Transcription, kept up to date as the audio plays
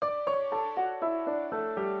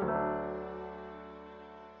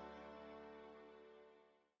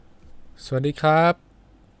สวัสดีครับ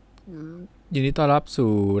ยินดีต้อนรับ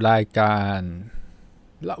สู่รายการ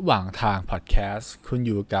ระหว่างทางพอดแคสต์คุณอ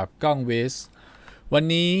ยู่กับก้องวิสวัน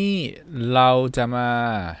นี้เราจะมา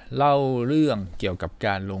เล่าเรื่องเกี่ยวกับก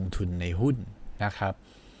ารลงทุนในหุ้นนะครับ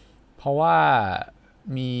เพราะว่า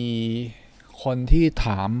มีคนที่ถ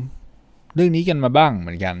ามเรื่องนี้กันมาบ้างเห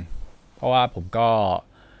มือนกันเพราะว่าผมก็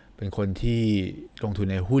เป็นคนที่ลงทุน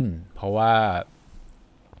ในหุ้นเพราะว่า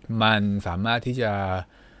มันสามารถที่จะ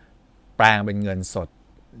แปลงเป็นเงินสด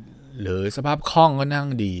หรือสภาพคล่องก็นั่ง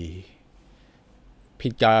ดีผิ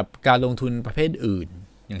ดกับการลงทุนประเภทอื่น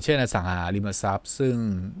อย่างเช่นอสังหาริมทรัพย์ซึ่ง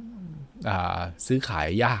ซื้อขาย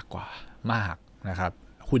ยากกว่ามากนะครับ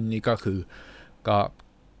หุ้นนี่ก็คือก็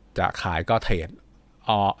จะขายก็เทรด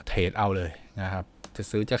เอาเลยนะครับจะ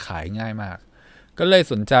ซื้อจะขายง่ายมากก็เลย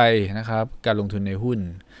สนใจนะครับการลงทุนในหุ้น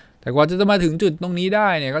แต่กว่าจะมาถึงจุดตรงนี้ได้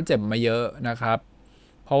เนี่ยก็เจ็บมาเยอะนะครับ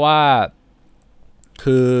เพราะว่า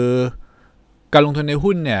คือการลงทุนใน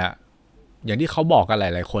หุ้นเนี่ยอย่างที่เขาบอกกันห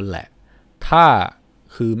ลายๆคนแหละถ้า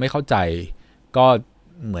คือไม่เข้าใจก็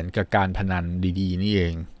เหมือนกับการพนันดีๆนี่เอ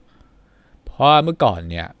งเพราะเมื่อก่อน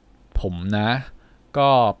เนี่ยผมนะก็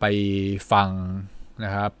ไปฟังน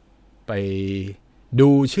ะครับไปดู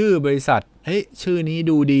ชื่อบริษัทเฮ้ยชื่อนี้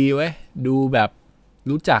ดูดีเว้ยดูแบบ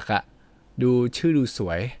รู้จักอะดูชื่อดูส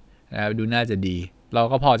วยนะดูน่าจะดีเรา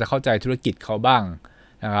ก็พอจะเข้าใจธุรกิจเขาบ้าง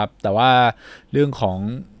นะครับแต่ว่าเรื่องของ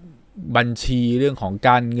บัญชีเรื่องของก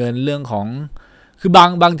ารเงินเรื่องของคือ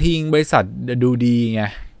บางทีบริษัทดูดีไง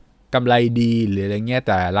กำไรดีหรืออะไรเงี้ยแ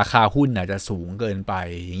ต่ราคาหุ้นอาจจะสูงเกินไป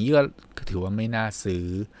อย่างนี้ก็ถือว่าไม่น่าซื้อ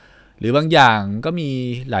หรือบางอย่างก็มี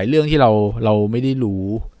หลายเรื่องที่เราไม่ได้รู้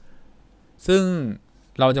ซึ่ง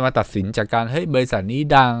เราจะมาตัดสินจากการเฮ้ยบริษัทนี้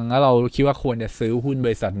ดังแล้วเราคิดว่าควรจะซื้อหุ้นบ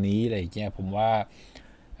ริษัทนี้อะไรเงี้ยผมว่า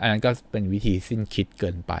อันนั้นก็เป็นวิธีสิ้นคิดเกิ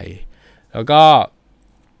นไปแล้วก็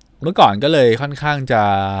เมื่อก่อนก็เลยค่อนข้างจะ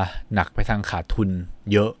หนักไปทางขาดทุน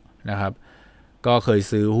เยอะนะครับก็เคย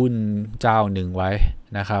ซื้อหุ้นเจ้าหนึ่งไว้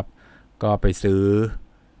นะครับก็ไปซื้อ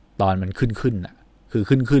ตอนมันขึ้นอ่ะคือ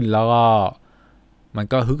ขึ้นแล้วก็มัน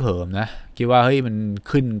ก็ฮึกเหิมนะคิดว่าเฮ้ยมัน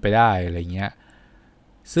ขึ้นไปได้อะไรเงี้ย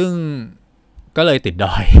ซึ่งก็เลยติดด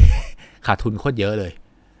อยขาดทุนโคตรเยอะเลย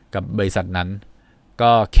กับบริษัทนั้น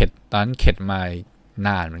ก็เข็ดตอนนั้นเข็ดมาน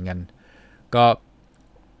านเหมือนกันก็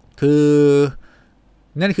คือ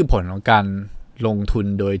นั่นคือผลของการลงทุน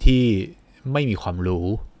โดยที่ไม่มีความรู้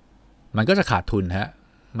มันก็จะขาดทุนฮะ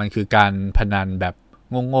มันคือการพนันแบบ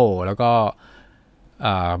โง่ๆแล้วก็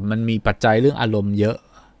มันมีปัจจัยเรื่องอารมณ์เยอะ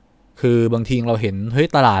คือบางทีเราเห็นเฮ้ย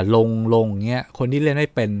ตลาดลงเงี้ยคนที่เล่นไม่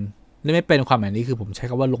เป็นความหมายนี้คือผมใช้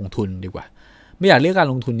คำว่าลงทุนดีกว่าไม่อยากเรียกการ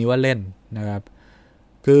ลงทุนนี้ว่าเล่นนะครับ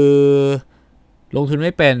คือลงทุนไ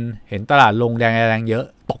ม่เป็นเห็นตลาดลงแรงเยอะ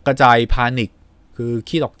ตกกระจายพานิคคือ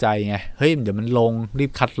ขี้ตกใจไงเฮ้ยเดี๋ยวมันลงรี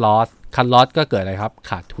บคัดลอสก็เกิดอะไรครับ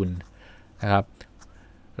ขาดทุนนะครับ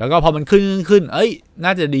แล้วก็พอมันขึ้นเอ้ยน่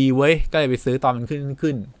าจะดีเว้ยก็เลยไปซื้อตอนมัน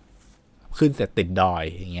ขึ้นเสร็จติดดอย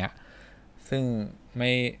อย่างเงี้ยซึ่งไ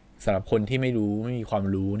ม่สำหรับคนที่ไม่รู้ไม่มีความ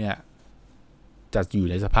รู้เนี่ยจะอยู่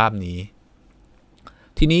ในสภาพนี้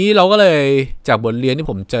ทีนี้เราก็เลยจากบทเรียนที่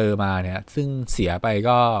ผมเจอมาเนี่ยซึ่งเสียไป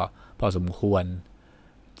ก็พอสมควร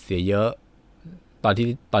เสียเยอะตอน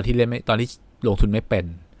ที่เล่นไม่ตอนที่ลงทุนไม่เป็น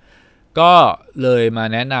ก็เลยมา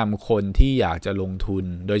แนะนำคนที่อยากจะลงทุน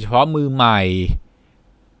โดยเฉพาะมือใหม่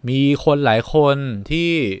มีคนหลายคนที่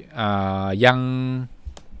ยัง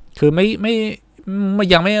คือไม่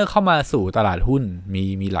ยังไม่เข้ามาสู่ตลาดหุ้น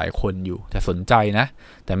มีหลายคนอยู่แต่สนใจนะ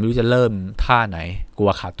แต่ไม่รู้จะเริ่มท่าไหนกลัว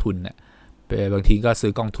ขาดทุนเนี่ยบางทีก็ซื้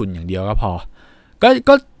อกองทุนอย่างเดียวก็พอ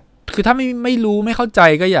ก็คือถ้าไม่รู้ไม่เข้าใจ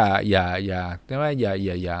ก็อย่าเรียกว่า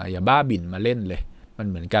อย่าบ้าบิ่นมาเล่นเลยมั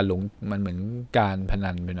นเหมือนการมันเหมือนการพ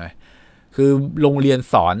นันไปหน่อยคือโรงเรียน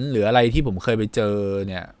สอนหรืออะไรที่ผมเคยไปเจอ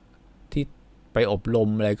เนี่ยที่ไปอบรม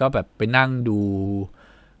อะไรก็แบบไปนั่งดู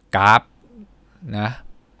กราฟนะ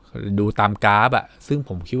ดูตามกราฟอะซึ่งผ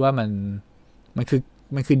มคิดว่ามัน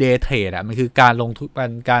คือเดย์เทรดอะมันคือการลงทุน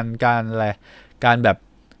การอะไรการแบบ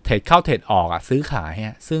เทรดเข้าเทรดออกอะซื้อขายฮ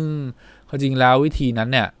ะซึ่งจริงแล้ววิธีนั้น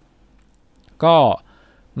เนี่ยก็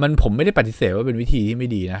ผมไม่ได้ปฏิเสธว่าเป็นวิธีที่ไม่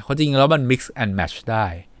ดีนะจริงแล้วมัน mix and match ได้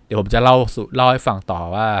เดี๋ยวผมจะเล่าให้ฟังต่อ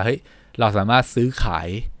ว่าเฮ้ยเราสามารถซื้อขาย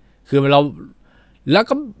คือเราแล้ว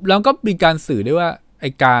ก็มีการสื่อได้ว่าไอ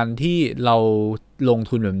การที่เราลง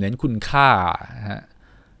ทุนแบบเน้นคุณค่าฮะ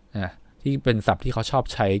ที่เป็นศัพท์ที่เขาชอบ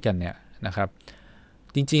ใช้กันเนี่ยนะครับ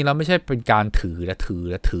จริงๆเราไม่ใช่เป็นการถื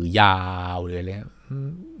อยาวหรืออะไร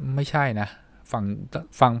ไม่ใช่นะ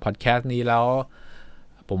ฟังพอดแคสต์นี้แล้ว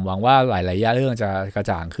ผมหวังว่าหลายๆเรื่องจะกระ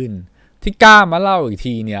จ่างขึ้นที่กล้ามาเล่าอีก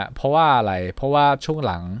ทีเนี่ยเพราะว่าอะไรเพราะว่าช่วง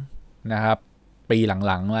หลังนะครับปี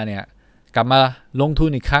หลังๆมาเนี่ยกลับมาลงทุน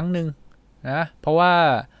อีกครั้งหนึ่งนะเพราะว่า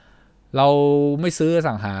เราไม่ซื้ออ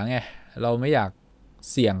สังหาไงเราไม่อยาก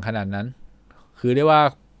เสี่ยงขนาดนั้นคือเรียกว่า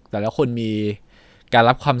แต่ละคนมีการ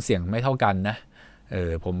รับความเสี่ยงไม่เท่ากันนะ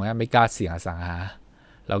ผมไม่กล้าเสี่ยงอสังหา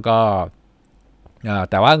แล้วก็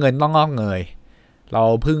แต่ว่าเงินต้องงอกเงยเรา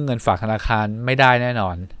พึ่งเงินฝากธนาคารไม่ได้แน่นอ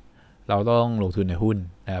นเราต้องลงทุนในหุ้น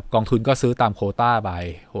นะครับกองทุนก็ซื้อตามโควต้าไป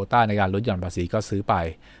โควต้าในการลดหย่อนภาษีก็ซื้อไป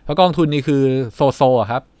เพราะกองทุนนี่คือโซโซ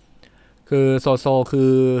ครับคือโซโซคื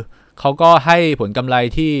อเขาก็ให้ผลกำไร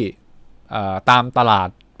ที่ตามตลาด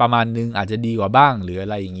ประมาณนึงอาจจะดีกว่าบ้างหรืออะ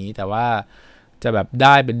ไรอย่างนี้แต่ว่าจะแบบไ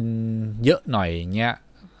ด้เป็นเยอะหน่อยอย่างเงี้ย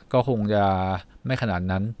ก็คงจะไม่ขนาด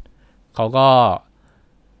นั้นเขา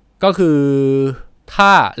ก็คือถ้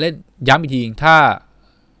าเล่นย้ำอีกทีถ้า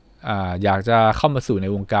อยากจะเข้ามาสู่ใน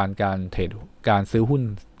วงการการเทรดการซื้อ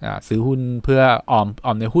หุ้นเพื่ออ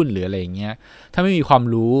อมในหุ้นหรืออะไรอย่างเงี้ยถ้าไม่มีความ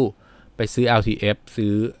รู้ไปซื้อ LTF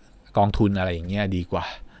ซื้อกองทุนอะไรอย่างเงี้ยดีกว่า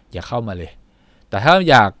อย่าเข้ามาเลยแต่ถ้า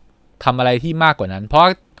อยากทำอะไรที่มากกว่านั้นเพราะ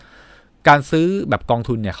การซื้อแบบกอง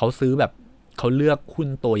ทุนเนี่ยเขาซื้อแบบเขาเลือกหุ้น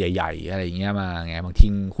ตัวใหญ่ๆอะไรอย่างเงี้ยมาไงบางที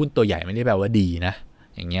หุ้นตัวใหญ่ไม่ได้แปลว่าดีนะ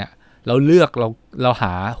อย่างเงี้ยเราเลือกเราห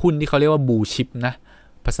าหุ้นที่เขาเรียกว่าบูชิปนะ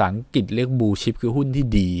ภาษาอังกฤษเรียกบูชิปคือหุ้นที่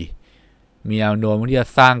ดีมีแนวโน้มที่จะ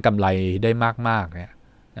สร้างกำไรได้มากๆเนี่ย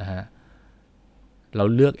นะฮะเรา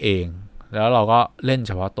เลือกเองแล้วเราก็เล่นเ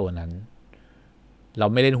ฉพาะตัวนั้นเรา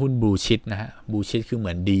ไม่เล่นหุ้นบูชิปนะฮะบูชิปคือเห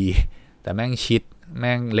มือนดีแต่แม่งชิดแ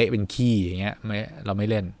ม่งเละเป็นขี้อย่างเงี้ยเราไม่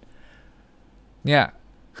เล่นเนี่ย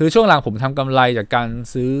คือช่วงหลังผมทำกำไรจากการ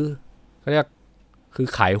ซื้อเขาเรียกคือ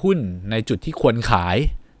ขายหุ้นในจุดที่ควรขาย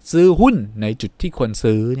ซื้อหุ้นในจุดที่ควร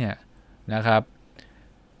ซื้อเนี่ยนะครับ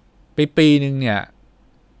ปีนึงเนี่ย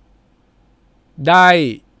ได้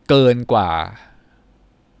เกินกว่า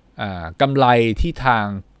กำไรที่ทาง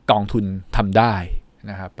กองทุนทำได้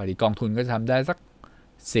นะครับปกติกองทุนก็ทำได้สัก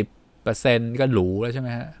 10% ก็หรูแล้วใช่ไหม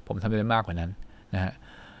ฮะผมทำได้มากกว่านั้นนะฮะ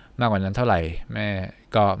มากกว่านั้นเท่าไหร่แม่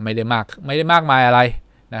ก็ไม่ได้มากมายอะไร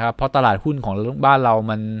นะครับเพราะตลาดหุ้นของบ้านเรา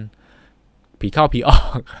มันผีเข้าผีออ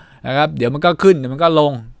กนะครับเดี๋ยวมันก็ขึ้นเดี๋ยวมันก็ล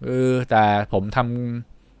งแต่ผม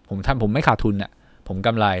ไม่ขาดทุนอ่ะผมก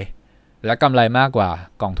ำไรและกำไรมากกว่า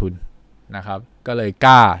กองทุนนะครับก็เลยก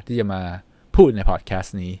ล้าที่จะมาพูดในพอดแคส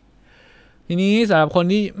ต์นี้ทีนี้สำหรับคน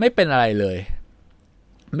ที่ไม่เป็นอะไรเลย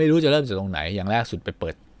ไม่รู้จะเริ่มจากตรงไหนอย่างแรกสุดไปเปิ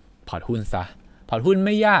ดพอร์ตหุ้นซะพอร์ตหุ้นไ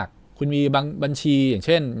ม่ยากคุณมีบัญชีอย่างเ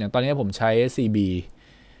ช่นอย่างตอนนี้ผมใช้ SCB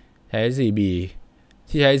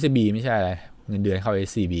ที่ใช้ SCB ไม่ใช่อะไรเงินเดือนเข้า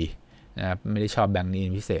SCB นะครับไม่ได้ชอบแบงก์นี้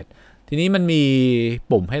พิเศษทีนี้มันมี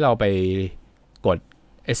ปุ่มให้เราไปกด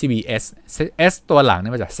SCB S ตัวหลัง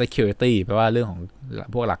นี่มาจาก security แปลว่าเรื่องของ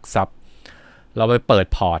พวกหลักทรัพย์เราไปเปิด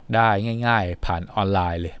พอร์ตได้ง่ายๆผ่านออนไล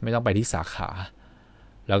น์เลยไม่ต้องไปที่สาขา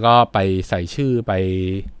แล้วก็ไปใส่ชื่อไป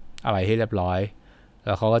อะไรให้เรียบร้อยแ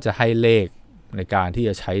ล้วเขาก็จะให้เลขในการที่จ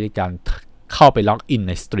ะใช้ในการเข้าไปล็อกอิน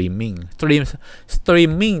ในสตรีมมิ่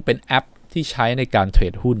งเป็นแอปที่ใช้ในการเทร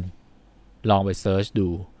ดหุ้นลองไปเซิร์ชดู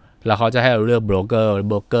แล้วเขาจะให้เราเลือกโบรกเก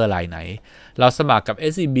อร์รายไหนเราสมัครกับ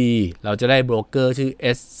SCB เราจะได้โบรกเกอร์ชื่อ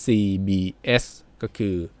SCBS ก็คื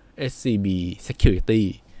อ SCB Security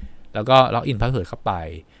แล้วก็ล็อกอินพาสเวิร์ดเข้าไป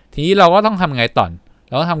ทีนี้เราก็ต้องทำไงต่อ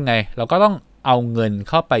เราก็ต้องเอาเงิน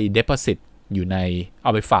เข้าไป deposit อยู่ในเอ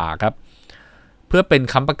าไปฝากครับเพื่อเป็น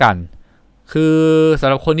ค้ำประกันคือสำ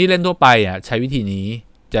หรับคนที่เล่นทั่วไปอ่ะใช้วิธีนี้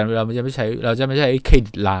เราจะไม่ใช้เคร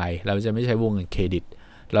ดิตไลน์เราจะไม่ใช้วงเงินเครดิต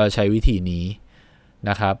เราจะใช้วิธีนี้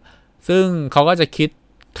นะครับซึ่งเขาก็จะคิด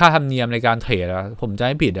ค่าธรรมเนียมในการเทรดผมจำ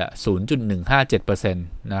ไม่ผิดอ่ะ 0.157% น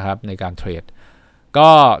ะครับในการเทรดก็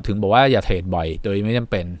ถึงบอกว่าอย่าเทรดบ่อยโดยไม่จำ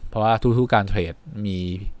เป็นเพราะว่าทุกการเทรด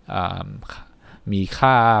มีค่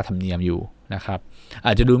าธรรมเนียมอยู่นะครับอ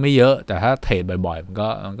าจจะดูไม่เยอะแต่ถ้าเทรดบ่อยๆมัน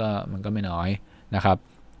ก็ไม่น้อยนะครับ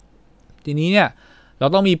ทีนี้เนี่ยเรา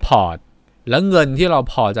ต้องมีพอร์ตแล้วเงินที่เรา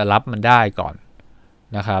พอจะรับมันได้ก่อน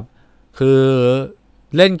นะครับคือ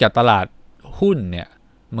เล่นกับตลาดหุ้นเนี่ย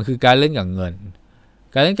มันคือการเล่นกับเงิ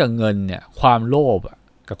นเนี่ยความโลภ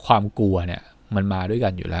กับความกลัวเนี่ยมันมาด้วยกั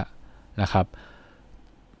นอยู่แล้วนะครับ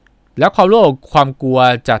แล้วความโลภความกลัว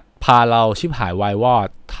จะพาเราชิบหายวายวอด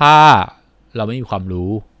ถ้าเราไม่มีความ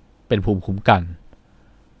รู้เป็นภูมิคุ้มกัน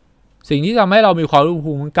สิ่งที่ทำให้เรามีความรู้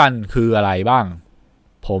ภูมิคุ้มกันคืออะไรบ้าง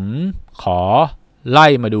ผมขอไล่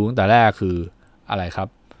มาดูตั้งแต่แรกคืออะไรครับ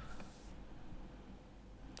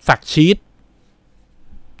แฟกชีต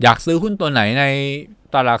อยากซื้อหุ้นตัวไหนใน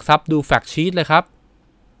ตลาดหลักทรัพย์ดูแฟกชีตเลยครับ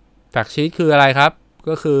แฟกชีตคืออะไรครับ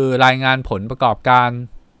ก็คือรายงานผลประกอบการ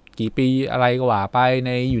กี่ปีอะไรก็ว่าไป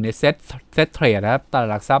อยู่ในเซ็ตเทรดนะครับตลาด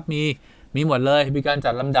หลักทรัพย์มีหมดเลยมีการ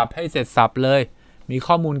จัดลำดับให้เสร็จสับเลยมี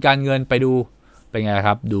ข้อมูลการเงินไปดูเป็นไงค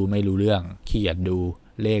รับดูไม่รู้เรื่องขี้เกียจดู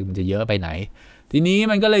เลขมันจะเยอะไปไหนทีนี้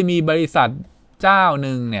มันก็เลยมีบริษัทเจ้าห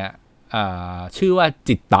นึ่งเนี่ยชื่อว่า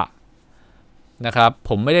จิตตะ นะครับ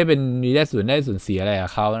ผมไม่ได้เป็นมีได้ส่วนเสียอะไรกั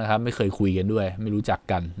บเขานะครับไม่เคยคุยกันด้วยไม่รู้จัก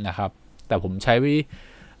กันนะครับแต่ผมใช้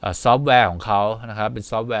ซอฟต์แวร์ของเขานะครับเป็น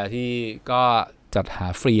ซอฟต์แวร์ที่ก็จัดหา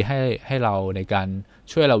ฟรีให้เราในการ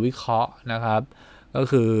ช่วยเราวิเคราะห์นะครับก็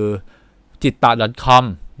คือจิตตะ .com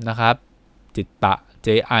นะครับจิตตะ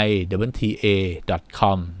JITTA.com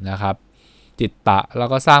นะครับจิตตะแล้ว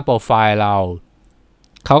ก็สร้างโปรไฟล์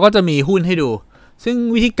เขาก็จะมีหุ้นให้ดูซึ่ง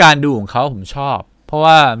วิธีการดูของเขาผมชอบเพราะ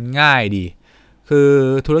ว่ามันง่ายดีคือ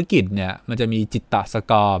ธุรกิจเนี่ยมันจะมีจิตตะส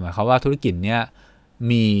กอร์หมายความว่าธุรกิจเนี่ย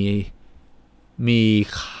มี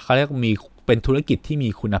เขาเรียกมีเป็นธุรกิจที่มี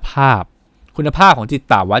คุณภาพของจิต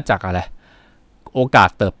ตะวัดจากอะไรโอกาส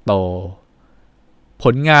เติบโตผ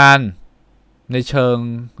ลงานในเชิง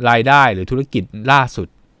รายได้หรือธุรกิจล่าสุด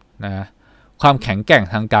นะความแข็งแกร่ง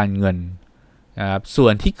ทางการเงินนะครับส่ว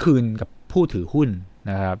นที่คืนกับผู้ถือหุ้น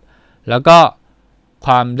นะครับแล้วก็ค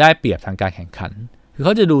วามได้เปรียบทางการแข่งขันคือเข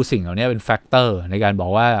าจะดูสิ่งเหล่านี้เป็นแฟกเตอร์ในการบอ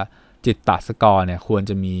กว่าจิตตะสกอร์เนี่ยควร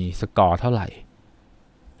จะมีสกอร์เท่าไหร่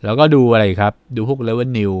แล้วก็ดูอะไรครับดูพวก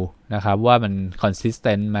revenue นะครับว่ามัน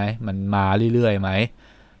consistent ไหมมันมาเรื่อยๆไหม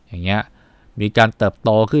อย่างเงี้ยมีการเติบโต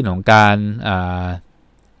ขึ้นของการ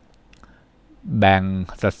แบ่ง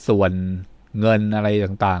สัดส่วนเงินอะไร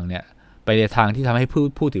ต่างๆเนี่ยไปในทางที่ทำให้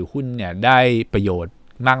ผู้ถือหุ้นเนี่ยได้ประโยชน์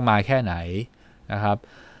มากมายแค่ไหนนะครับ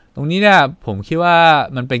ตรงนี้เนี่ยผมคิดว่า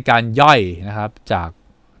มันเป็นการย่อยนะครับจาก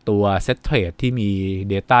ตัว Set Trade ที่มี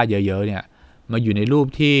Data เยอะๆเนี่ยมาอยู่ในรูป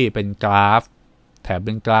ที่เป็นกราฟแถมเ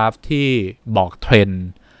ป็นกราฟที่บอกเทรนด์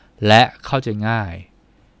และเข้าใจง่าย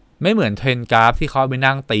ไม่เหมือนเทรนด์กราฟที่เขาไป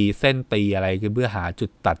นั่งตีเส้นตีอะไรคือเพื่อหาจุด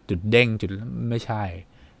ตัดจุดเด้งจุดไม่ใช่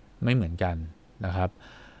ไม่เหมือนกันนะครับ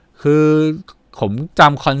คือผมจ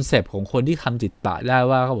ำคอนเซปต์ของคนที่ทำจิตตะได้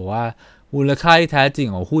ว่าเขาบอกว่ามูลค่าที่แท้จริง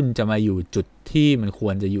ของหุ้นจะมาอยู่จุดที่มันค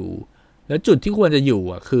วรจะอยู่แล้วจุดที่ควรจะอยู่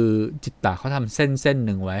คือจิตตะเขาทำเส้นห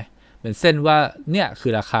นึ่งไว้เป็นเส้นว่าเนี่ยคื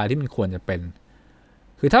อราคาที่มันควรจะเป็น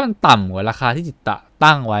คือถ้ามันต่ำกว่าราคาที่จิตตะ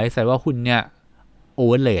ตั้งไว้แสดงว่าหุ้นเนี่ยโอเ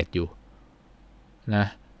วอร์เลทอยู่นะ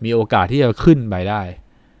มีโอกาสที่จะขึ้นไปได้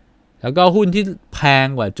แล้วก็หุ้นที่แพง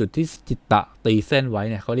กว่าจุดที่จิตตะตีเส้นไว้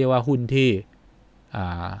เนี่ยเขาเรียกว่าหุ้นที่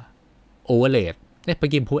โอเวอร์เลทเนี่ยไป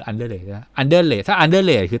กินพูดอันเดอร์เลทนะอันเดอร์เลทถ้าอันเดอร์เ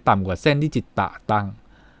ลทคือต่ำกว่าเส้นที่จิตตะตั้ง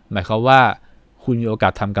หมายความว่าคุณมีโอกา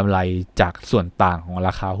สทำกำไรจากส่วนต่างของร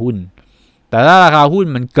าคาหุ้นแต่ถ้าราคาหุ้น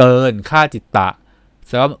มันเกินค่าจิตตะแส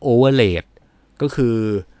ดงว่าโอเวอร์เลทก็คือ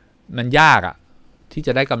มันยากอะที่จ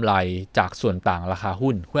ะได้กำไรจากส่วนต่างราคา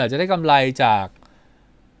หุ้นคุณอาจจะได้กำไรจาก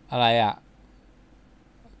อะไรอะ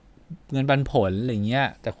เงินปันผลอะไรเงี้ย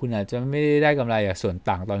แต่คุณอาจจะไม่ได้กำไรจากส่วน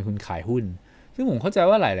ต่างตอนคุณขายหุ้นซึ่งผมเข้าใจ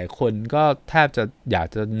ว่าหลายๆคนก็แทบจะอยาก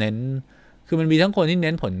จะเน้นคือมันมีทั้งคนที่เ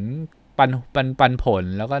น้นผลปันผล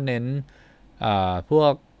แล้วก็เน้นพว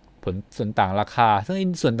กผลส่วนต่างราคาซึ่ง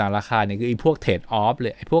ส่วนต่างราคาเนี่ยคือไอ้พวกเทรดออฟเล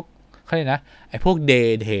ยไอ้พวกเขาเรียกนะไอ้พวกเด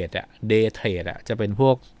ย์เทรดจะเป็นพว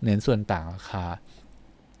กเน้นส่วนต่างราคา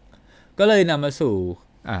ก็เลยนำมาสู่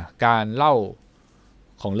การเล่า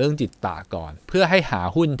ของเรื่องจิตตะก่อนเพื่อให้หา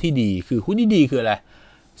หุ้นที่ดีคือหุ้นที่ดีคืออะไร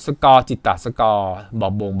สกอร์จิตตะสกอร์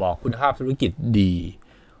บอกคุณภาพธุรกิจดี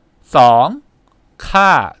 2. ค่า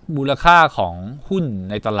มูลค่าของหุ้น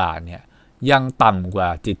ในตลาดเนี่ยยังต่ำกว่า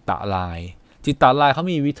จิตตะไลน์เขา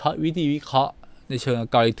มีวิธีวิเคราะห์ในเชิงอัล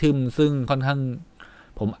กอริทึมซึ่งค่อนข้าง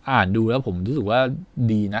ผมอ่านดูแล้วผมรู้สึกว่า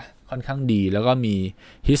ดีนะค่อนข้างดีแล้วก็มี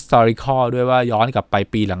historical ด้วยว่าย้อนกลับไป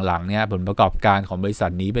ปีหลังๆเนี่ยผลประกอบการของบริษั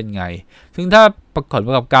ทนี้เป็นไงซึ่งถ้าผลป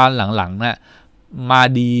ระกอบการหลังๆเนี่ยมา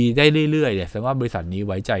ดีได้เรื่อยๆเนี่ยแสดงว่าบริษัทนี้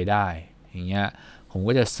ไว้ใจได้อย่างเงี้ยผม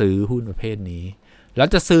ก็จะซื้อหุ้นประเภทนี้แล้ว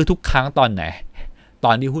จะซื้อทุกครั้งตอนไหนต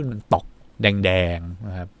อนที่หุ้นมันตกแดงๆน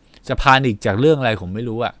ะครับจะพานิกจากเรื่องอะไรผมไม่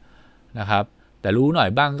รู้อะนะครับแต่รู้หน่อย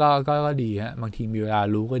บ้างก็ดีฮะบางทีมีเวลา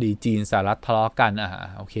รู้ก็ดีจีนสหรัฐทะเลาะกัน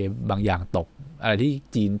โอเคบางอย่างตกอะไรที่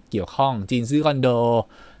จีนเกี่ยวข้องจีนซื้อคอนโด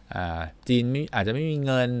จีนอาจจะไม่มีเ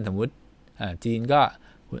งินสมมุติจีนก็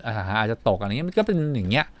อาจจะตกอะไรเงี้ยมันก็เป็นอย่า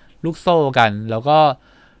งเงี้ยลูกโซ่กันแล้วก็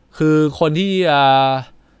คือคนที่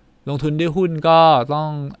ลงทุนด้วยหุ้นก็ต้อง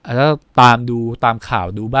อาจจะตามข่าว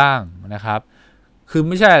ดูบ้างนะครับคือไ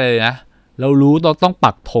ม่ใช่อะไรเลยนะเรารู้ต้อง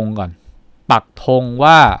ปักธงก่อนปักธง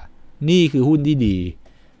ว่านี่คือหุ้นที่ดี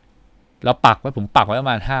แล้วผมปักไว้ประ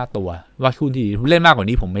มาณ5ตัวว่าหุ้นที่ดีเล่นมากกว่า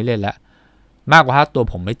นี้ผมไม่เล่นแล้วมากกว่า5ตัว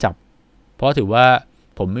ผมไม่จับเพราะถือว่า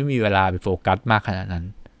ผมไม่มีเวลาไปโฟกัสมากขนาดนั้น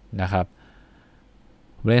นะครับ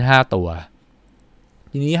ผมเล่น5ตัว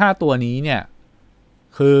ทีนี้5ตัวนี้เนี่ย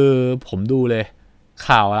คือผมดูเลย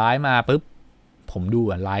ข่าวร้ายมาปุ๊บผมดู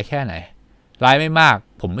ร้ายแค่ไหนร้ายไม่มาก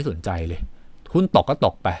ผมไม่สนใจเลยหุ้นตกก็ต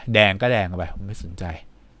กไปแดงก็แดงไปผมไม่สนใจ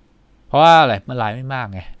เพราะว่าอะไรมันร้ายไม่มาก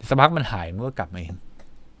ไงสักพักมันหายมันก็กลับมาเอง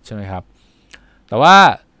ใช่ไหมครับแต่ว่า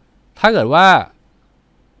ถ้าเกิดว่า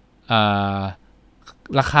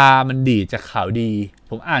ราคามันดีจากข่าวดี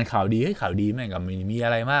ผมอ่านข่าวดีให้ข่าวดีไม่กับมีอ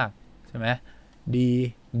ะไรมากใช่ไหมดี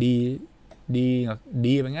ดีดี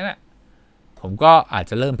ดีเป็นงั้นแหละผมก็อาจ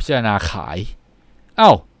จะเริ่มพิจารณาขายเอ้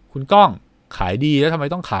าคุณก้องขายดีแล้วทำไม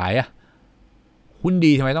ต้องขายอ่ะหุ้น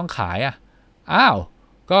ดีทำไมต้องขายอ่ะอ้าว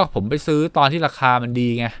ก็ผมไปซื้อตอนที่ราคามันดี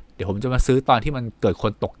ไงเดี๋ยวผมจะมาซื้อตอนที่มันเกิดค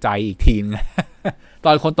นตกใจอีกทีนึง ต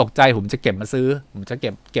อนคนตกใจผมจะเก็บมาซื้อผมจะเ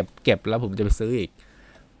ก็บแล้วผมจะไปซื้ออีก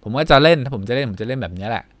ผมก็จะเล่นถ้าผมจะเล่นแบบนี้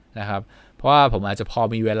แหละนะครับเพราะว่าผมอาจจะพอ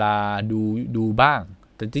มีเวลาดูบ้าง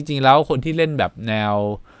แต่จริงๆแล้วคนที่เล่นแบบแนว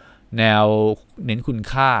เน้นคุณ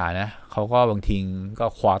ค่านะเขาก็บางทีก็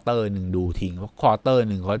ควอเตอร์หนึ่งดูทิ้งเพราะควอเตอร์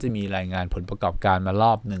หนึ่งเขาจะมีรายงานผลประกอบการมาร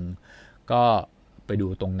อบหนึ่งก็ไปดู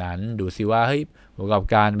ตรงนั้นดูซิว่าเฮ้ยผลประกอบ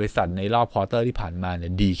การบริษัทในรอบควอเตอร์ที่ผ่านมาเนี่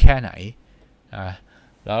ยดีแค่ไหน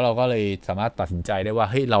แล้วเราก็เลยสามารถตัดสินใจได้ว่า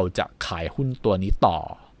เฮ้ยเราจะขายหุ้นตัวนี้ต่อ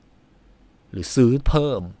หรือซื้อเ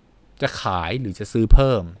พิ่มจะขายหรือจะซื้อเ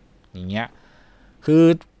พิ่มอย่างเงี้ยคือ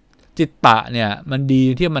จิตตะเนี่ยมันดี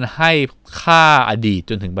ที่มันให้ค่าอดีต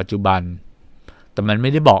จนถึงปัจจุบันแต่มันไม่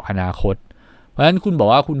ได้บอกอนาคตเพราะฉะนั้นคุณบอก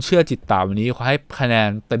ว่าคุณเชื่อจิตตะวันนี้เขาให้คะแนน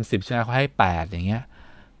เต็ม10ใช่ไหมเขาให้8อย่างเงี้ย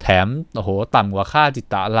แถมโอ้โหต่ำกว่าค่าจิต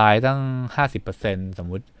ตะรายตั้ง 50% สม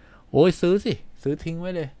มุติโอ้ยซื้อสิซื้อทิ้งไ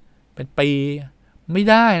ว้เลยเป็นปีไม่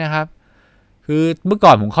ได้นะครับคือเมื่อก่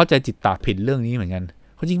อนผมเข้าใจจิตตะผิดเรื่องนี้เหมือนกัน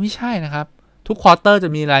เขาจริงไม่ใช่นะครับทุกควอเตอร์จะ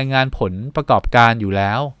มีรายงานผลประกอบการอยู่แ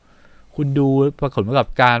ล้วคุณดูผลประกอบ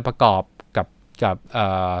การประกอบกับ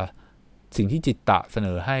สิ่งที่จิตตะเสน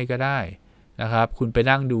อให้ก็ได้นะครับคุณไป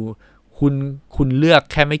นั่งดูคุณเลือก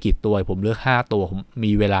แค่ไม่กี่ตัวผมเลือก5ตัวผม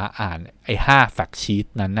มีเวลาอ่านไอ้5แฟกชีต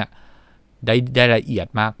นั้นน่ะได้ละเอียด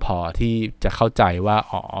มากพอที่จะเข้าใจว่า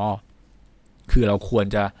คือเราควร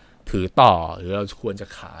จะถือต่อหรือเราควรจะ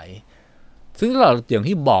ขายซึ่งเราอย่าง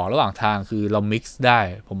ที่บอกระหว่างทางคือเรา mix ได้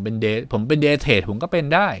ผมเป็นเดย์เทรดผมก็เป็น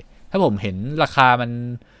ได้ถ้าผมเห็นราคา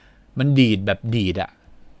มันดีดแบบดีดอ่ะ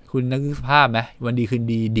คุณนึกภาพไหมวันดีคืน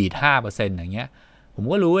ดีด 5% อย่างเงี้ยผม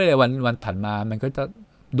ก็รู้เลยวันถัดมามันก็จะ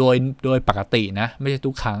โดยปกตินะไม่ใช่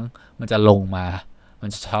ทุกครั้งมันจะลงมามัน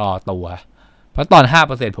จะชะลอตัวเพราะตอน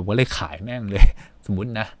 5% ผมก็เลยขายแม่งเลยสมมุติ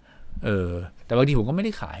นะแต่บางทีผมก็ไม่ไ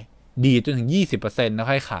ด้ขายดีจนถึง 20% แล้ว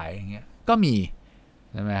ค่อยขายอย่างเงี้ยก็มี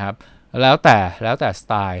ใช่ไหมครับแล้วแต่ส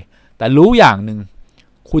ไตล์แต่รู้อย่างหนึ่ง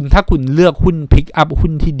ถ้าคุณเลือกหุ้นพิกอัพหุ้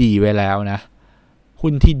นที่ดีไว้แล้วนะ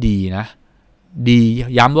หุ้นที่ดีนะดี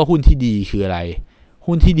ย้ำว่าหุ้นที่ดีคืออะไร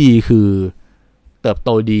หุ้นที่ดีคือเติบโต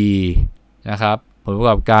ดีนะครับผลประ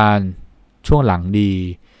กอบการช่วงหลังดี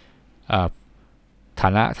ฐา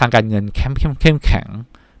นะทางการเงินเข้มแข็ง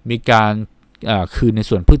มีการคืนใน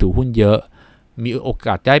ส่วนผู้ถือหุ้นเยอะมีโอก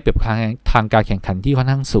าสได้เปรียบทางการแข่งขันที่ค่อน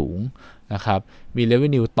ข้างสูงนะครับมี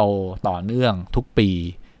revenue โตต่อเนื่องทุกปี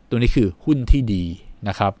ตัวนี้คือหุ้นที่ดีน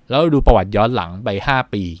ะครับแล้วดูประวัติย้อนหลังไป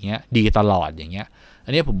5ปีอย่างเงี้ยดีตลอดอย่างเงี้ยอั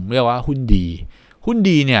นนี้ผมเรียกว่าหุ้น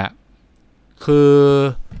ดีเนี่ยคือ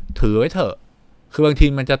ถือไว้เถอะคือบางที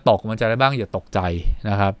มันจะตกมันจะอะไรบ้างอย่าตกใจ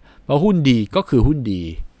นะครับเพราะหุ้นดีก็คือหุ้น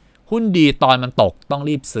ดีตอนมันตกต้อง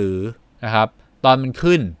รีบซื้อนะครับตอนมัน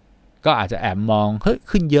ขึ้นก็อาจจะแอบมองเฮ้ย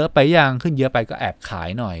ขึ้นเยอะไปขึ้นเยอะไปก็แอบขาย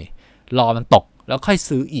หน่อยรอมันตกแล้วค่อย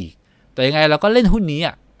ซื้ออีกแต่ยังไงเราก็เล่นหุ้นนี้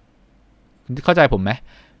อ่ะเข้าใจผมไหม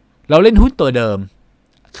เราเล่นหุ้นตัวเดิม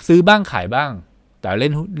ซื้อบ้างขายบ้างแต่เล่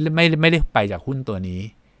นไม่ได้ไปจากหุ้นตัวนี้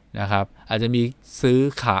นะครับอาจจะมีซื้อ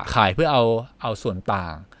ขายเพื่อเอาส่วนต่า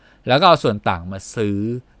งแล้วก็เอาส่วนต่างมาซื้อ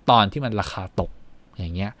ตอนที่มันราคาตกอย่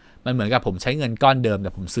างเงี้ยมันเหมือนกับผมใช้เงินก้อนเดิมแ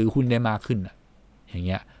ต่ผมซื้อหุ้นได้มากขึ้นอย่างเ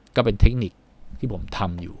งี้ยก็เป็นเทคนิคที่ผมท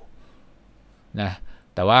ำอยู่นะ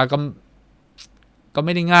แต่ว่าก็ไ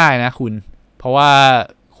ม่ได้ง่ายนะคุณเพราะว่า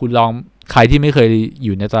คุณลองใครที่ไม่เคยอ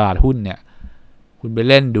ยู่ในตลาดหุ้นเนี่ยคุณไป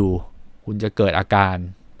เล่นดูคุณจะเกิดอาการ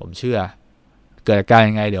ผมเชื่อเกิดอาการ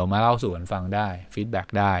ยังไงเดี๋ยวมาเล่าสู่กันฟังได้ฟีดแบ็ก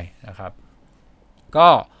ได้นะครับก็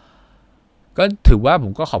ถือว่าผ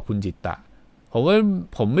มก็ขอบคุณจิตตะผ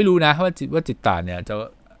มไม่รู้นะว่าจิตตะเนี่ยจะ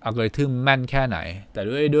อัลกอริทึมแม่นแค่ไหนแต่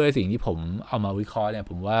ด้วยสิ่งที่ผมเอามาวิเคราะห์เนี่ย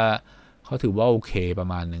ผมว่าเขาถือว่าโอเคประ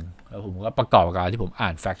มาณนึงแล้วผมก็ประกอบกับการที่ผมอ่า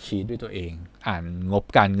นแฟกต์ชีทด้วยตัวเองอ่านงบ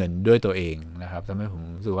การเงินด้วยตัวเองนะครับทำให้ผม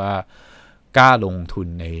รู้สึกว่ากล้าลงทุน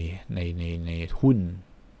ในหุ้น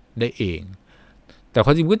ได้เองแต่คว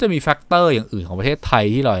ามจริงก็จะมีแฟกเตอร์อย่างอื่นของประเทศไทย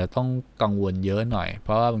ที่เราจะต้องกังวลเยอะหน่อยเพ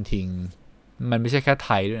ราะว่าบางทีมันไม่ใช่แค่ไ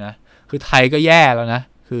ทยด้วยนะคือไทยก็แย่แล้วนะ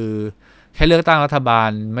คือแค่เลือกตั้งรัฐบาล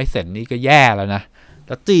ไม่เสร็จนี่ก็แย่แล้วนะแ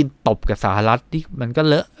ล้วจีนตบกับสหรัฐที่มันก็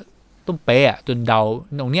เลอะตุ้มเป๊ะจนเดา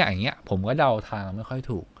ตรงเนี้ยอย่างเงี้ยผมก็เดาทางไม่ค่อย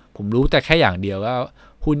ถูกผมรู้แต่แค่อย่างเดียวว่า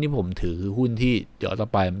หุ้นที่ผมถือคือหุ้นที่เดี๋ยวต่อ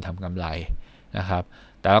ไปมันทำกำไรนะครับ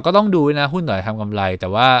แต่เราก็ต้องดูนะหุ้นหน่อยทำกำไรแต่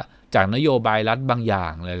ว่าจากนโยบายรัฐบางอย่า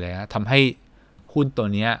งเลยนะทำให้หุ้นตัว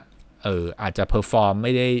เนี้ย อาจจะเพอร์ฟอร์มไ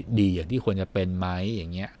ม่ได้ดีอย่างที่ควรจะเป็นไหมอย่า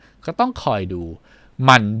งเงี้ยก็ต้องคอยดู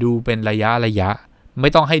มันดูเป็นระยะไม่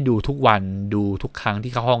ต้องให้ดูทุกวันดูทุกครั้ง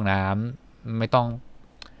ที่เข้าห้องน้ำไม่ต้อง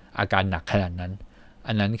อาการหนักขนาดนั้น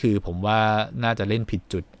อันนั้นคือผมว่าน่าจะเล่นผิด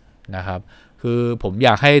จุดนะครับคือผมอย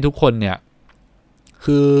ากให้ทุกคนเนี่ย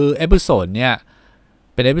คือเอพิโซดเนี่ย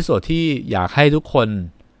เป็นเอพิโซดที่อยากให้ทุกคน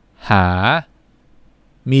หา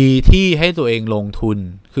มีที่ให้ตัวเองลงทุน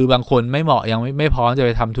คือบางคนไม่เหมาะยังไม่พร้อมจะไป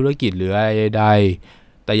ทำธุรกิจหรืออะไรใด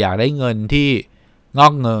ๆแต่อยากได้เงินที่งอ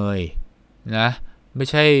กเงยนะไม่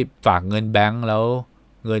ใช่ฝากเงินแบงก์แล้ว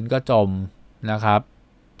เงินก็จมนะครับ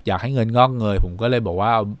อยากให้เงินงอกเงยผมก็เลยบอกว่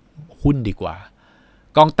าหุ้นดีกว่า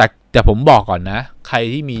กองแต่ผมบอกก่อนนะใคร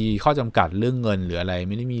ที่มีข้อจำกัดเรื่องเงินหรืออะไรไ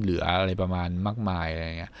ม่ได้มีเหลืออะไรประมาณมากมายอะไร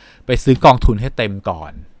เงี้ยไปซื้อกองทุนให้เต็มก่อ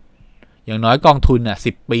นอย่างน้อยกองทุนอ่ะ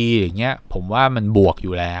10 ปีอย่างเงี้ยผมว่ามันบวกอ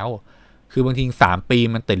ยู่แล้วคือบางที3 ปี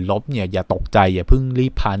มันติดลบเนี่ยอย่าตกใจอย่าเพิ่งรี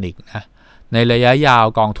บพานิคนะในระยะยาว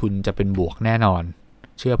กองทุนจะเป็นบวกแน่นอน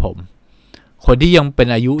เชื่อผมคนที่ยังเป็น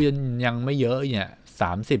อายุยังไม่เยอะเนี่ย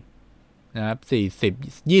30นะครับ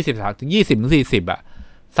20 20 30 20 ถึง 40อ่ะ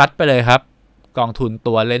ซัดไปเลยครับกองทุน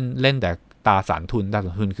ตัวเล่นแต่ตราสารทุน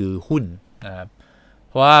คือหุ้นนะครับ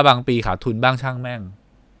เพราะว่าบางปีขาดทุนบ้างช่างแม่ง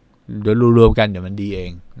เดี๋ยวรวมกันเดี๋ยวมันดีเอ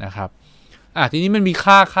งนะครับทีนี้มันมี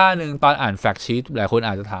ค่าหนึ่งตอนอ่านแฟกชีตหลายคนอ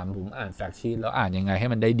าจจะถามผมอ่านแฟกชีตแล้วอ่านยังไงให้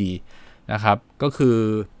มันได้ดีนะครับก็คือ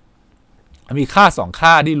มีค่า2ค่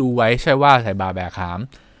าที่รู้ไว้ใช่ว่าใส่บาแบกหาม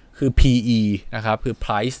คือ PE นะครับคือ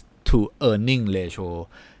price to earning ratio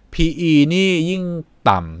PE นี่ยิ่ง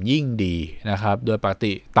ต่ำยิ่งดีนะครับโดยปก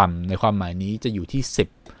ติต่ำในความหมายนี้จะอยู่ที่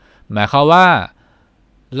10หมายความว่า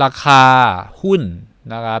ราคาหุ้น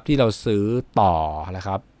นะครับที่เราซื้อต่อนะค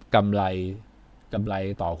รับกำไร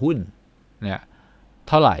ต่อหุ้นเนี่ยเ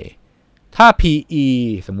ท่าไหร่ถ้า PE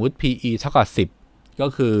สมมุติ PE เท่ากับ10ก็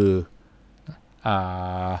คือ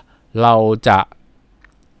เราจะ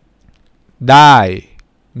ได้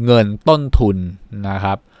เงินต้นทุนนะค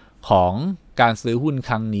รับของการซื้อหุ้นค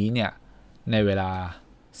รั้งนี้เนี่ยในเวลา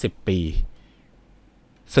10 ปี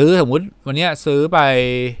ซื้อสมมุติวันนี้ซื้อไป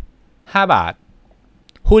5 บาท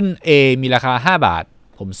หุ้น A มีราคา5 บาท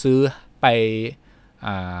ผมซื้อไป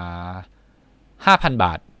5,000 บ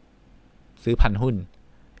าทซื้อ1,000 หุ้น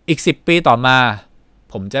อีก10 ปีต่อมา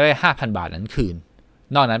ผมจะได้ 5,000 บาทนั้นคืน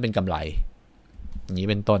นอกนั้นเป็นกำไรอย่างนี้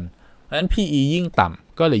เป็นต้นเพราะฉะนั้น PE ยิ่งต่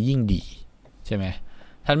ำก็เลยยิ่งดีใช่ไหม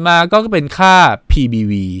ถัดมาก็เป็นค่า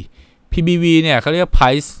PBV เนี่ยเขาเรียก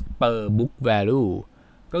price per book value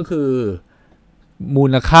ก็คือมู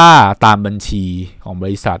ลค่าตามบัญชีของบ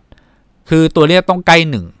ริษัทคือตัวเลขต้องใกล้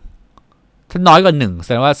1ถ้าน้อยกว่า1แส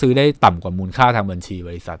ดงว่าซื้อได้ต่ำกว่ามูลค่าทางบัญชีบ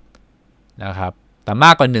ริษัทนะครับแต่ม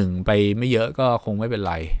ากกว่า1ไปไม่เยอะก็คงไม่เป็น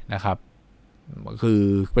ไรนะครับคือ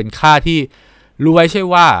เป็นค่าที่รู้ไว้ใช่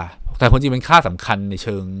ว่าแต่คนจริงเป็นค่าสำคัญในเ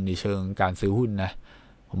ชิงการซื้อหุ้นนะ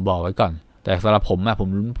ผมบอกไว้ก่อนแต่สำหรับผมผม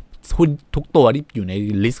หุ้นทุกตัวที่อยู่ใน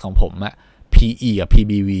ลิสต์ของผม PE กับ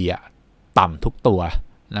PBV ต่ำทุกตัว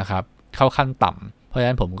นะครับเข้าขั้นต่ำเพราะฉะ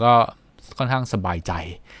นั้นผมก็ค่อนข้างสบายใจ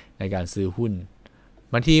ในการซื้อหุ้น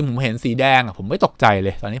บางทีผมเห็นสีแดงผมไม่ตกใจเล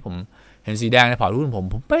ยตอนนี้ผมเห็นสีแดงในพอร์ตหุ้นผม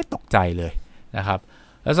ไม่ตกใจเลยนะครับ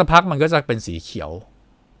แล้วสักพักมันก็จะเป็นสีเขียว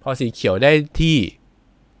พอสีเขียวได้ที่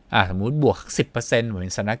สมมุติบวก 10% เหมือน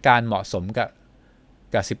สถานการณ์เหมาะสมกั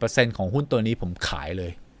บ 10% ของหุ้นตัวนี้ผมขายเล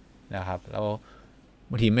ยนะครับแล้ว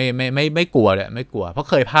บางทีไม่กลัวเลยไม่กลัวเพราะ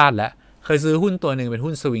เคยพลาดแล้วเคยซื้อหุ้นตัวหนึ่งเป็น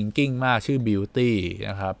หุ้นสวิงกิ้งมากชื่อ Beauty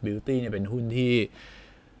นะครับ Beauty เนี่ยเป็นหุ้นที่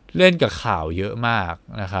เล่นกับข่าวเยอะมาก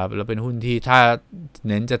นะครับแล้วเป็นหุ้นที่ถ้า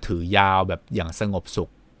เน้นจะถือยาวแบบอย่างสงบสุข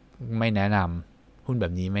ไม่แนะนำหุ้นแบ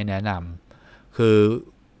บนี้ไม่แนะนำคือ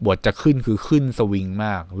บทจะขึ้นคือขึ้นสวิงม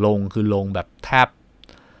ากลงคือลงแบบแทบ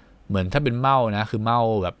เหมือนถ้าเป็นเมานะคือเมา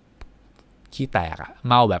แบบขี้แตก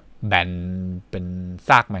เมาแบบแบนเป็นซ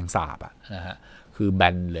ากแมงสาบนะฮะคือแบ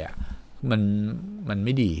นเลยมันไ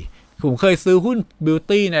ม่ดีผมเคยซื้อหุ้น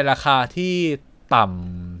Beauty ในราคาที่ต่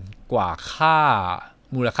ำกว่าค่า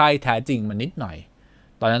มูลค่าที่แท้จริงมันนิดหน่อย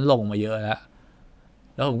ตอนนั้นลงมาเยอะ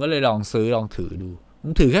แล้วผมก็เลยลองซื้อลองถือดูผ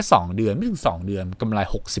มถือแค่2 เดือนไม่ถึง2 เดือนกำไร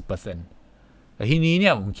 60% แต่ทีนี้เนี่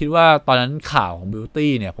ยผมคิดว่าตอนนั้นข่าวของ Beauty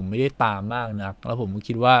เนี่ยผมไม่ได้ตามมากนักแล้วผม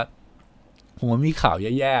คิดว่าผมมีข่าว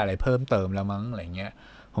แย่ๆอะไรเพิ่มเติมแล้วมั้งอะไรเงี้ย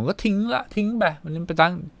ผมก็ทิ้งไปมันไปตั้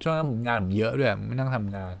งช่วงนั้นผมงานผมเยอะด้วยไม่นั่งท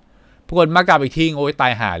ำงานปรากฏมากลับอีกทีโอ้ยตา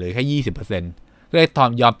ยห่าเลยแค่ 20% ก็เลย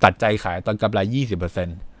ยอมตัดใจขายตอนกำไร 20% น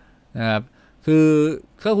ะครับคือ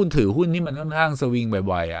ถ้าคุณถือหุ้นที่มันค่อนข้างสวิง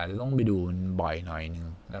บ่อยๆจะต้องไปดูมันบ่อยหน่อยนึง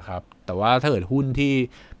นะครับแต่ว่าถ้าเกิดหุ้นที่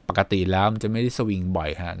ปกติแล้วมันจะไม่ได้สวิงบ่อย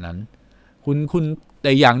ขนาดนั้นคุณแ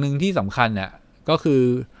ต่อย่างหนึ่งที่สำคัญเนี่ยก็คือ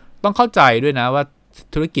ต้องเข้าใจด้วยนะว่า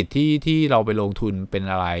ธุรกิจที่เราไปลงทุนเป็น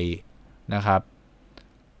อะไรนะครับ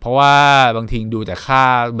เพราะว่าบางทีดูแต่ค่า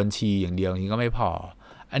บัญชีอย่างเดียวนี้ก็ไม่พอ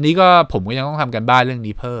อันนี้ก็ผมก็ยังต้องทำกันบ้านเรื่อง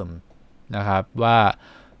นี้เพิ่มนะครับว่า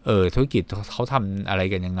ธุรกิจเขาทำอะไร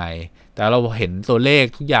กันยังไงแต่เราเห็นตัวเลข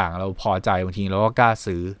ทุกอย่างเราพอใจบางทีเราก็กล้า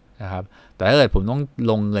ซื้อนะครับแต่ถ้าเกิดผมต้อง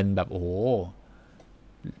ลงเงินแบบโอ้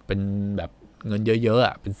เป็นแบบเงินเยอะๆ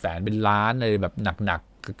อ่ะเป็นแสนเป็นล้านอะไรแบบหนัก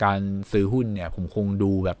ๆกับการซื้อหุ้นเนี่ยผมคง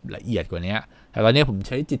ดูแบบละเอียดกว่านี้แต่ตอนนี้ผมใ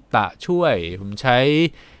ช้จิตตะช่วยผมใช้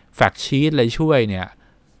แฟกชีตอะไรช่วยเนี่ย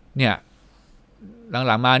ห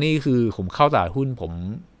ลังๆมานี่คือผมเข้าตลาดหุ้นผม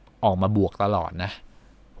ออกมาบวกตลอดนะ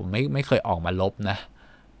ผมไม่เคยออกมาลบนะ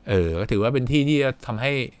ก็ถือว่าเป็นที่ที่ทำใ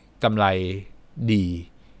ห้กำไรดี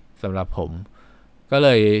สำหรับผมก็เล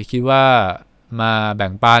ยคิดว่ามาแบ่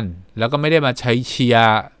งปันแล้วก็ไม่ได้มาใช้เชีย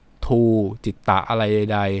ร์ทูจิตตะอะไร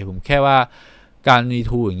ใดๆผมแค่ว่าการมี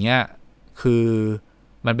ทูอย่างเงี้ยคือ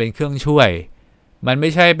มันเป็นเครื่องช่วยมันไม่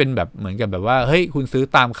ใช่เป็นแบบเหมือนกับแบบว่าเฮ้ยคุณซื้อ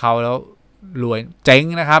ตามเขาแล้วรวยเจ๊ง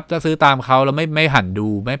นะครับถ้าซื้อตามเขาแล้วไม่หันดู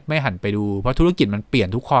ไม่หันไปดูเพราะธุรกิจมันเปลี่ยน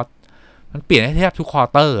ทุกมันเปลี่ยนแทบทุกควอ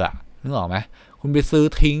เตอร์อะนึกออกไหมคุณไปซื้อ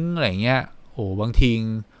ทิ้งอะไรเงี้ยโอ้บางที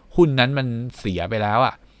หุ้นนั้นมันเสียไปแล้วอ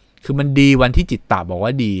ะคือมันดีวันที่จิตตะบอกว่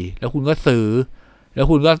าดีแล้วคุณก็ซื้อแล้ว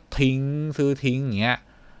คุณก็ซื้อทิ้งอย่างเงี้ย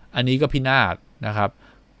อันนี้ก็พินาศนะครับ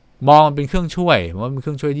มองมันเป็นเครื่องช่วยว่าเป็นเค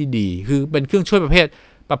รื่องช่วยที่ดีคือเป็นเครื่องช่วยประเ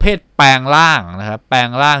ภทแปลงร่างนะครับแปลง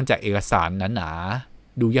ร่างจากเอกสารหนา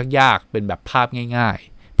ๆดูยากๆเป็นแบบภาพง่าย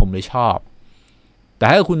ๆผมเลยชอบแต่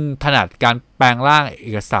ถ้าคุณถนัดการแปลงร่างเอ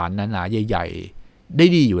กสารหนาๆใหญ่ๆได้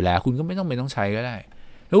ดีอยู่แล้วคุณก็ไม่ต้องใช้ก็ได้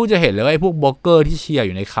แล้วคุณจะเห็นเลยว่าไอ้พวกบล็อกเกอร์ที่เชียร์อ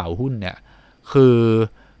ยู่ในข่าวหุ้นเนี่ยคือ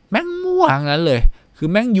แม่งมั่วงั้นเลยคือ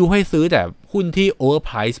แม่งยูให้ซื้อแต่หุ้นที่โอเวอร์ไพ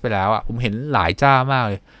รซ์ไปแล้วอ่ะผมเห็นหลายเจ้ามาก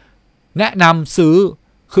เลยแนะนำซื้อ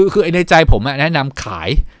คือในใจผมอะแนะนำขาย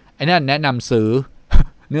ไอ้นั่นแนะนำซื้อ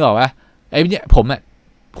นึกออกปะไอ้เนี่ยผมอะ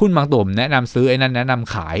หุ้นบางตัวผมแนะนำซื้อไอ้นั่นแนะน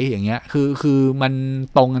ำขายอย่างเงี้ยคือมัน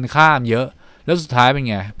ตรงกันข้ามเยอะแล้วสุดท้ายเป็น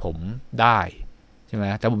ไงผมได้ใช่ไหม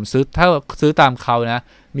แต่ผมถ้าซื้อตามเขานะ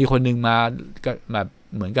มีคนนึงมาก็แบบ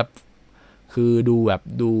เหมือนกับคือ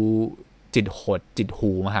ดูจิตหดจิต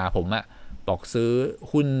หูมาหาผมอะบอกซื้อ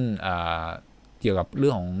หุ้นเกี่ยวกับเรื่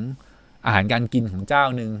องของอาหารการกินของเจ้า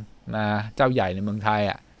นึงมาเจ้าใหญ่ในเมืองไทย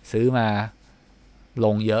อ่ะซื้อมาล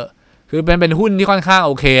งเยอะคือเป็นหุ้นที่ค่อนข้างโ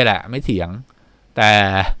อเคแหละไม่เถียงแต่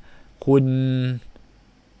คุณ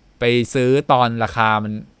ไปซื้อตอนราคามั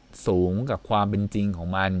นสูงกับความเป็นจริงของ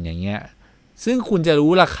มันอย่างเงี้ยซึ่งคุณจะ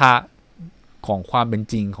รู้ราคาของความเป็น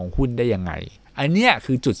จริงของหุ้นได้ยังไงอันเนี้ย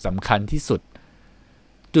คือจุดสำคัญที่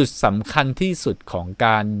สุดของก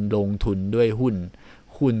ารลงทุนด้วยหุ้น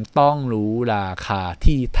คุณต้องรู้ราคา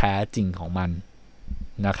ที่แท้จริงของมัน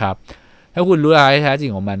นะครับถ้าคุณรู้ราคาที่แท้จริ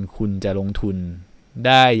งของมันคุณจะลงทุนไ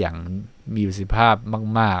ด้อย่างมีประสิทธิภาพ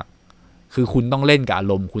มากๆคือคุณต้องเล่นกับอา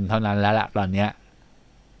รมณ์คุณเท่านั้นแล้วล่ะตอนเนี้ย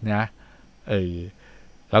นะ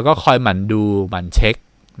แล้วก็คอยหมั่นดูหมั่นเช็ค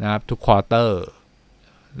นะครับทุกควอเตอร์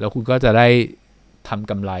แล้วคุณก็จะได้ทำ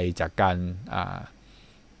กำไรจากการ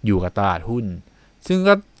อยู่กับตลาดหุ้นซึ่ง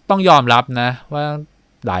ก็ต้องยอมรับนะว่า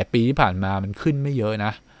หลายปีที่ผ่านมามันขึ้นไม่เยอะน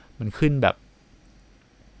ะมันขึ้นแบบ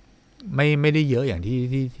ไม่ได้เยอะอย่าง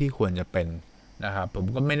ที่ควรจะเป็นนะครับผม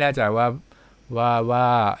ก็ไม่แน่ใจว่า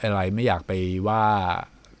อะไรไม่อยากไปว่า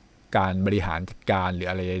การบริหารจัดการหรือ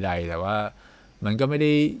อะไรใดๆแต่ว่ามันก็ไม่ไ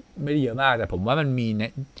ด้เยอะมากแต่ผมว่ามันมี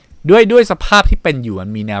ด้วยสภาพที่เป็นอยู่มั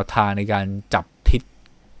นมีแนวทางในการจับทิศ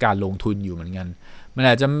การลงทุนอยู่เหมือนกันมันอ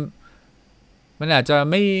าจจะ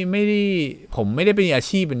ไม่ได้ผมไม่ได้เป็นอา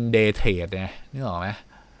ชีพเป็นเดย์เทรดนะนึกออกไหม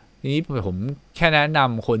ทีนี้ผมแค่แนะน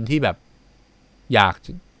ำคนที่แบบอย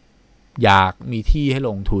ากมีที่ให้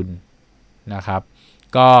ลงทุนนะครับ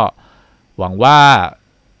ก็หวังว่า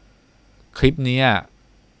คลิปนี้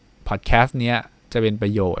พอดแคสต์นี้จะเป็นปร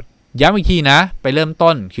ะโยชน์ย้ำอีกทีนะไปเริ่ม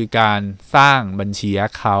ต้นคือการสร้างบัญชี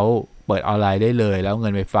เขาเปิดออนไลน์ได้เลยแล้วเงิ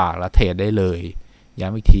นไปฝากแล้วเทรดได้เลยย้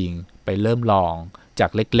ำอีกทีไปเริ่มลองจา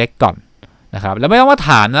กเล็กๆก่อนนะครับแล้วไม่ต้องมา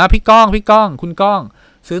ถามนะพี่ก้องคุณก้อง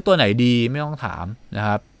ซื้อตัวไหนดีไม่ต้องถามนะค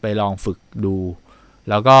รับไปลองฝึกดู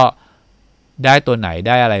แล้วก็ได้ตัวไหนไ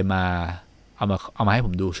ด้อะไรมาเอามาให้ผ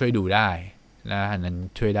มดูช่วยดูได้นะนั้น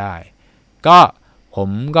ช่วยได้ก็ผม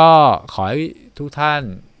ก็ขอให้ทุกท่าน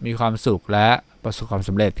มีความสุขและประสบความส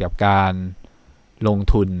ำเร็จกับการลง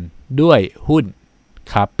ทุนด้วยหุ้น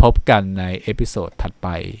ครับพบกันในเอพิโซดถัดไป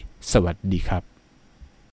สวัสดีครับ